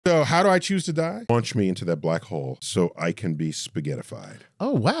So how do I choose to die? Launch me into that black hole so I can be spaghettified.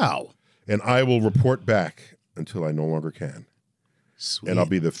 Oh, wow. And I will report back until I no longer can. Sweet. And I'll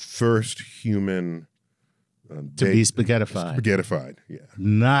be the first human to be spaghettified. Spaghettified, yeah.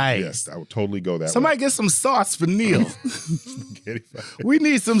 Nice. Yes, I would totally go that Somebody way. get some sauce for Neil. Spaghettified. We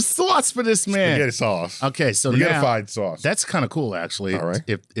need some sauce for this man. Spaghetti sauce. Okay, so Spaghettified now, sauce. that's kind of cool, actually, All right.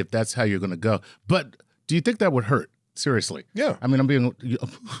 if that's how you're going to go. But do you think that would hurt? Seriously. Yeah. I mean, I'm being...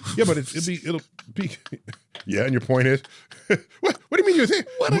 Yeah, but it'll be... Yeah, and your point is... What do you mean you think?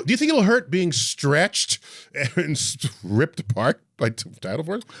 Do you think it'll hurt being stretched and ripped apart by tidal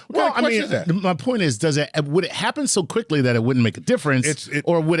force? Well, I mean, my point is, would it happen so quickly that it wouldn't make a difference?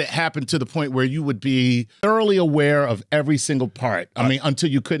 Or would it happen to the point where you would be thoroughly aware of every single part? I mean, until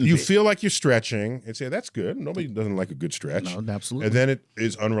you couldn't You feel like you're stretching and say, that's good. Nobody doesn't like a good stretch. No, absolutely. And then it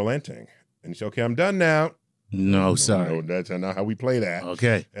is unrelenting. And you say, okay, I'm done now. No, sorry. No, that's not how we play that.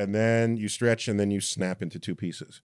 Okay. And then you stretch and then you snap into two pieces.